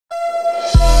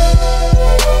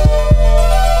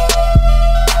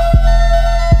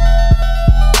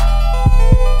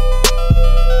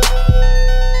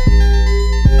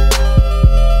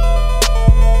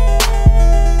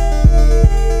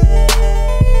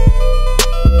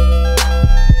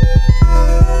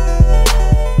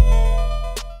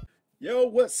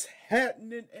What's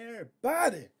happening,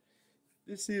 everybody?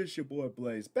 This is your boy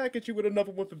Blaze, back at you with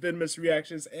another one for Venomous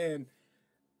Reactions, and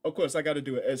of course I gotta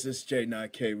do an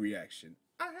SSJ9K reaction.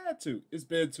 I had to, it's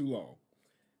been too long.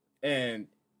 And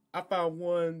I found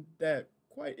one that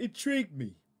quite intrigued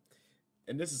me.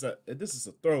 And this is a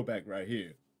throwback right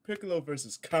here. Piccolo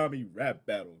versus Kami Rap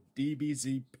Battle,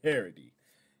 DBZ parody.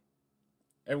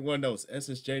 Everyone knows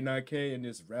SSJ9K and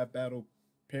his rap battle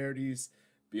parodies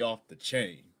be off the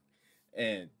chain.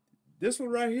 And this one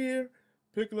right here,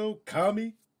 Piccolo,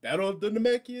 Kami, Battle of the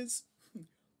Namekians,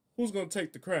 who's gonna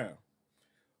take the crown?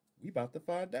 We about to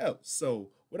find out. So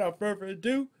without further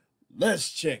ado,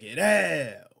 let's check it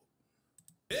out.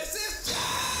 SSJ!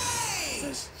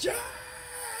 SSJ!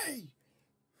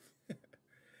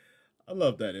 I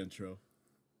love that intro.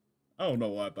 I don't know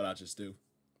why, but I just do.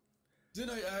 Then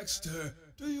I asked her,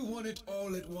 do you want it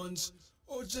all at once,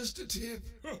 or just a tip?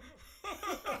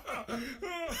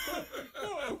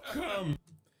 Oh, come.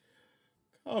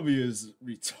 Kami is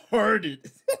retarded.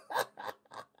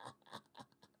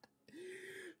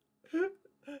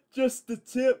 Just the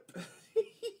tip.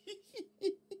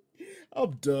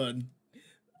 I'm done.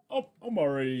 I'm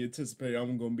already anticipating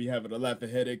I'm going to be having a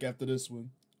laughing headache after this one.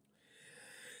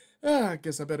 I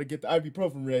guess I better get the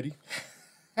ibuprofen ready.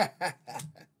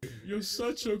 You're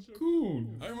such a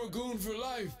goon. I'm a goon for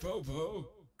life, Popo.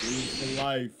 Goon for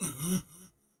life.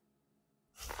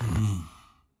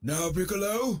 Now,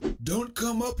 Piccolo, don't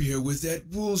come up here with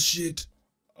that bullshit.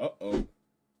 Uh-oh.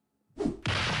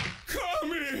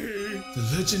 Kami! The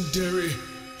legendary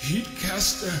heat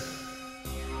caster.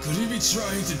 Could he be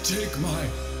trying to take my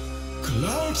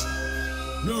clout?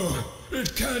 No,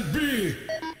 it can't be.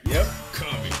 Yep.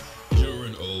 Kami, you're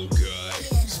an old guy.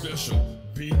 Special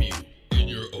beam you in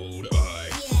your old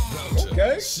eye.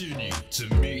 Okay. Send you to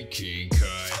meet King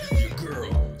Kai. Your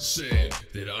girl said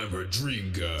that I'm her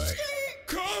dream guy.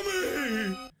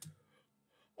 Kami!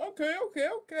 Okay.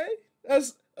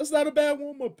 That's not a bad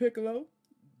warm-up, Piccolo.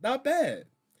 Not bad.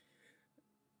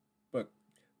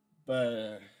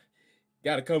 But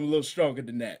gotta come a little stronger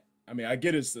than that. I mean, I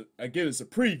get it's a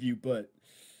preview, but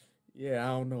yeah, I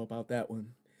don't know about that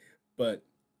one. But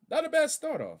not a bad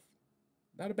start off.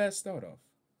 Not a bad start off.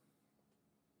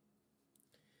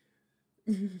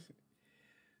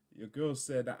 Your girl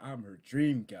said that I'm her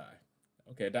dream guy.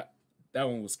 Okay, that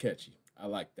one was catchy. I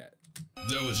like that.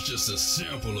 That was just a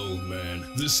sample, old man.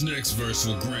 This next verse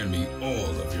will grant me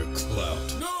all of your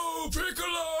clout. No,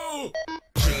 Piccolo!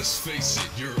 Just face it,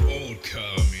 you're old,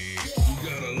 Kami. You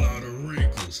got a lot of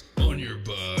wrinkles on your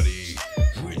body.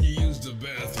 When you use the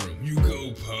bathroom, you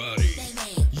go potty.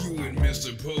 You and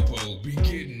Mr. Popo be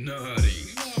getting naughty.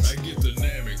 I get the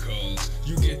Namek hoes,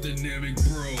 you get the Namek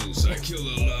bros. I kill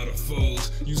a lot of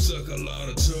foes, you suck a lot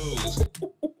of toes.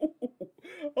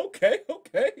 Okay.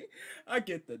 I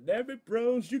get the Namek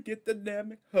bros, you get the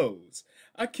Namek hoes.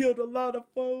 I killed a lot of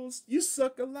foes, you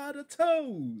suck a lot of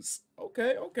toes.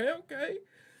 Okay.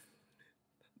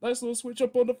 Nice little switch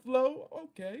up on the flow.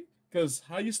 Okay. Because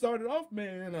how you started off,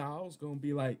 man, I was going to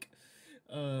be like,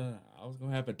 I was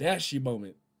going to have a dashy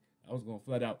moment. I was going to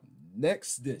flat out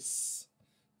next this.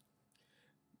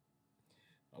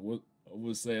 I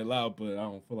would say it loud, but I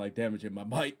don't feel like damaging my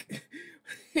mic.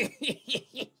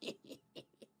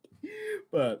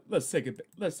 But let's take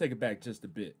it back just a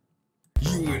bit.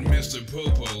 You and Mr.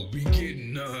 Popo be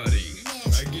getting naughty.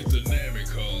 I get the Namek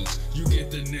hoes, you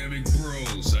get the Namek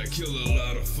bros. I kill a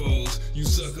lot of foes, you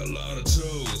suck a lot of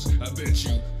toes. I bet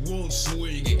you won't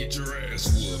swing and get your ass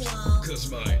whooped,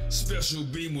 cause my special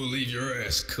beam will leave your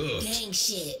ass cooked. Gang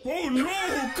shit. Oh no,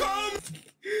 come!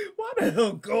 Why the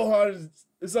hell Gohan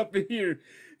is up in here?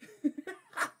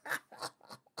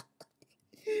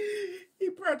 He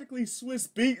practically Swiss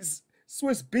beats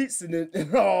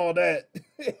and all that.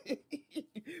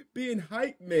 Being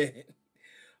hype man.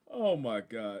 Oh my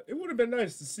god. It would have been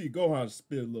nice to see Gohan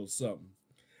spit a little something.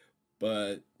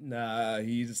 But nah,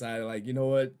 he decided like, you know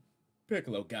what?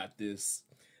 Piccolo got this.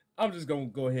 I'm just gonna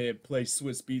go ahead and play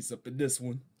Swiss beats up in this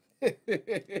one. Shut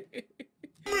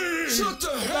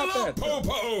the hell up,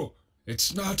 Popo!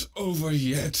 It's not over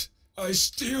yet. I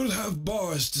still have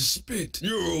bars to spit.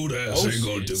 Your old ass ain't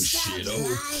gonna do shit.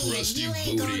 Old crusty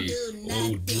booty.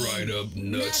 Old dried up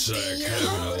nutsack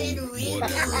having old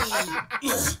whatever.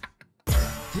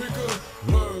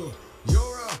 Piccolo,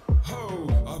 you're a hoe.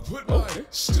 I put my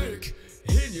stick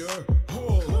in your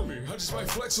hole. I just might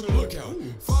flex on the lookout.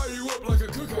 Fire you up like a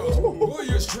cookout. Boy,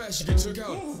 you're trash, you get took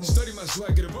out. Study my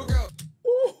swag, get a book out.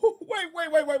 Wait.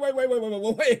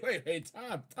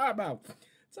 Time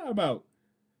out.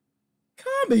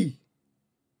 Kami,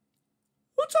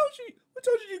 who told you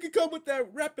you could come with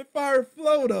that rapid fire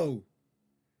flow though?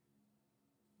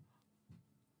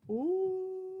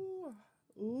 Ooh,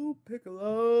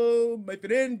 Piccolo, my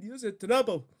friend, use it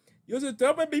trouble. Use it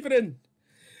trouble, my friend.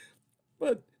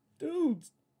 But, dude,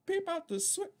 peep out the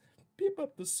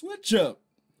switch up.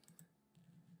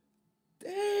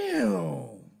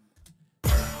 Damn.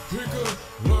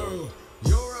 Piccolo,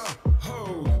 you're a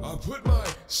hoe. I put my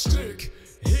stick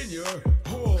in your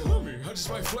hole. I just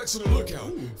might flex on the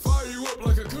lookout. Fire you up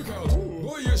like a cookout.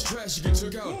 Boy, you're as trash you get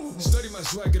took out. Study my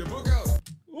swag, get a book out.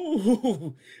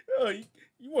 Ooh,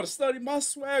 you want to study my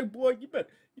swag, boy? You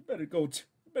better go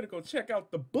check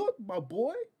out the book, my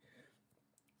boy.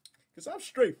 Cause I'm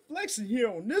straight flexing here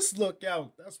on this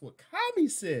lookout. That's what Kami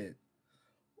said.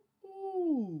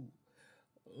 Ooh,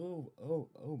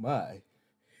 oh my.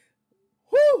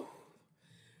 Whoo,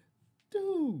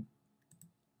 dude.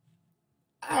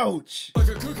 Ouch. Like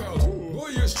a cookout. Boy,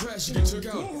 you're as trash you get took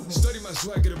out. Study my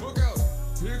swag, get a book out.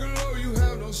 Piccolo, you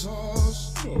have no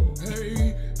sauce.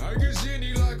 Hey, I get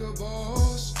skinny like a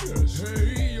boss.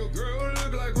 Hey, your girl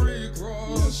look like Rick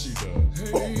Ross.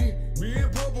 Hey, me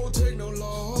and Popo take no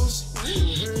loss. Hey.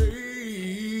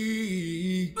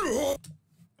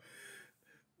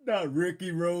 Not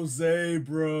Ricky Rose,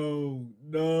 bro.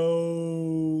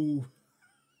 No.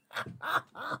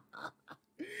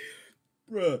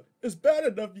 Bruh, it's bad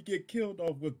enough you get killed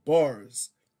off with bars.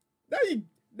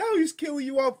 Now he's killing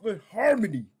you off with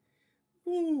harmony.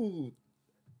 Ooh.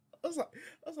 That's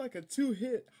like a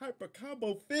 2-hit hyper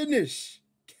combo finish.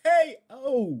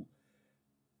 KO.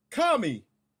 Kami.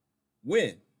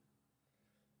 Win.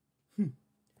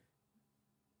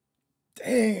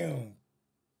 Damn.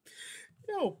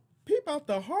 Yo, peep out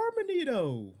the harmony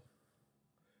though.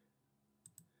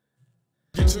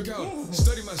 Get took out.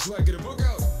 Study my swag, get a book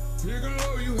out.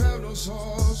 Piccolo, you have no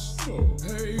sauce.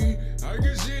 Hey, I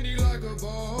get skinny like a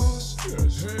boss.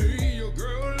 Hey, your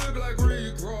girl look like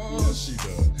Rick Ross.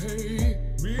 Hey,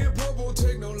 me and Popo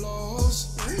take no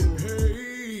loss.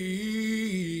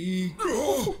 Hey,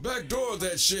 backdoor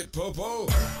that shit, Popo.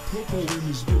 Popo in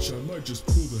this bitch, I might just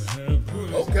pull the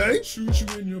hammer. Okay. Shoot you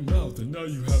in your mouth and now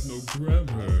you have no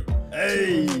grammar.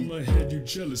 Hey. On my head, you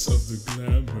jealous of the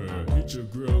glamour. Hit your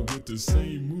girl with the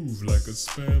same move like a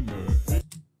spammer.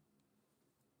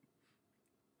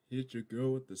 Hit your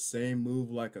girl with the same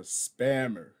move like a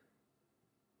spammer.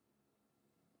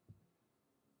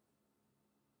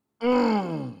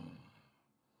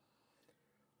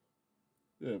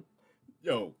 Yeah.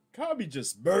 Yo, Kami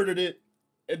just murdered it,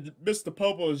 and Mr.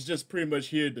 Popo is just pretty much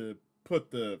here to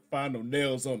put the final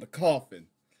nails on the coffin.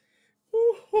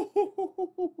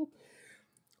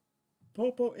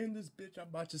 Popo in this bitch, I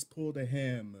might just pull the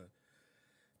hammer.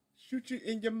 Shoot you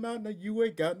in your mouth, now you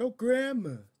ain't got no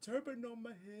grammar. Turban on my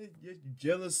head, yeah, you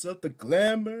jealous of the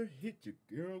glamour. Hit your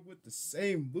girl with the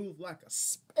same move like a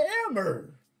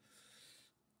spammer.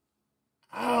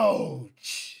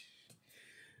 Ouch.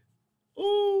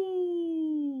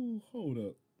 Ooh, hold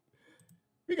up.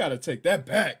 We gotta take that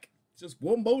back. Just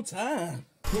one more time.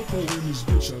 Popo in this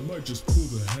bitch, I might just pull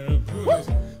the hammer. What?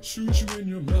 Shoot you in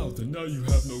your mouth and now you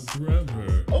have no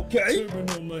grammar. Okay. Turban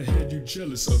on my head, you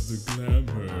jealous of the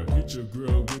glamour. Hit your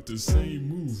girl with the same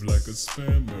move like a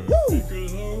spammer. Woo.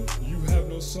 Piccolo, you have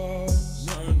no sauce.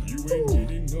 None, you ain't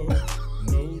getting no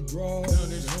draw.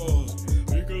 None at all.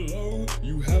 Piccolo,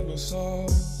 you have no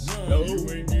sauce. None, no. You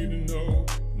ain't getting no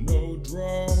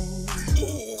draw.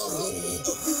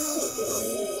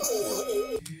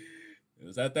 It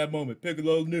was at that moment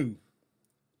Piccolo knew.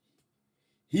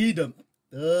 He done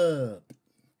up.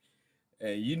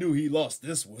 And you knew he lost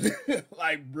this one.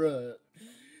 Like, bruh.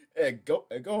 And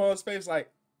Gohan's face like,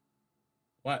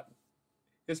 what?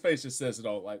 His face just says it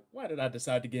all. Like, why did I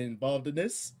decide to get involved in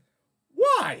this?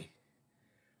 Why?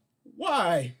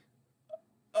 Why?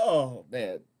 Oh,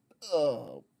 man.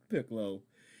 Oh, Piccolo.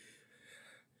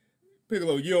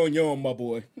 Piccolo, you're on your own, my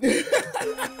boy.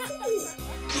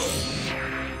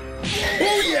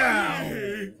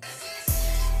 Booyah!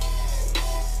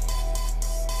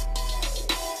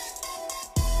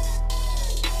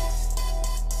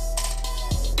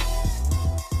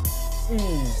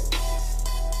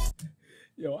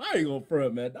 Yo, I ain't gonna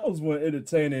front, man. That was one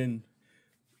entertaining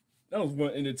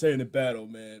battle,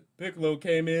 man. Piccolo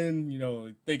came in, you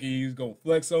know, thinking he was gonna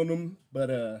flex on him,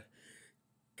 but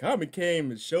Kami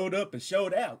came and showed up and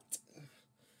showed out.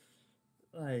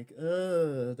 Like,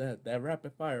 that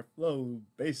rapid fire flow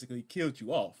basically killed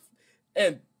you off.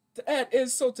 And to add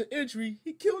insult to injury,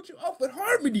 he killed you off with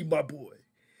harmony, my boy.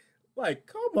 Like,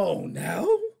 come on now.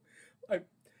 Like,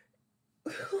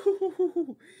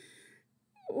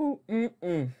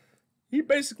 he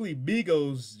basically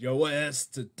Migos your ass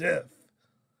to death.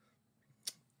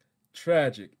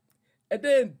 Tragic. And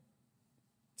then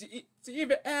to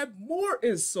even add more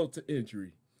insult to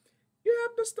injury, you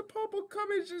have Mr. Popo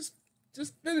coming just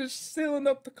finished sealing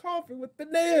up the coffin with the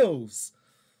nails.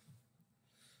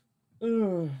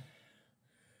 Ugh.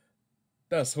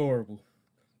 That's horrible.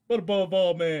 But above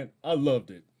all, man, I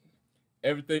loved it.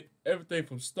 Everything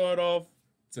from start off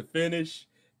to finish,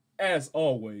 as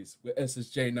always with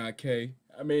SSJ9K.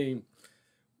 I mean,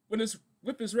 when it's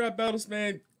with this rap battles,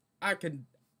 man,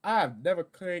 I've never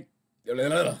claimed.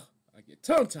 I get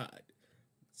tongue tied.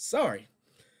 Sorry,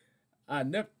 I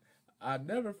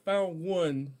never found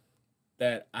one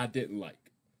that I didn't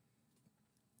like,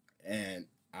 and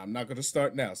I'm not gonna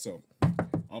start now. So I'm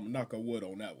gonna knock on wood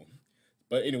on that one.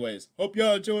 But anyways, hope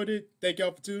y'all enjoyed it. Thank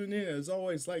y'all for tuning in. As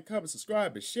always, like, comment,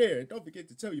 subscribe, and share. And don't forget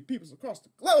to tell your peoples across the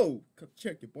globe. Come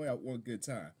check your boy out one good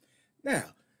time.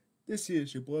 Now, this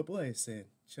here's your boy Blaze saying,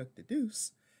 Chuck the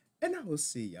deuce. And I will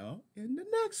see y'all in the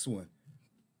next one.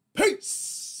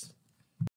 Peace!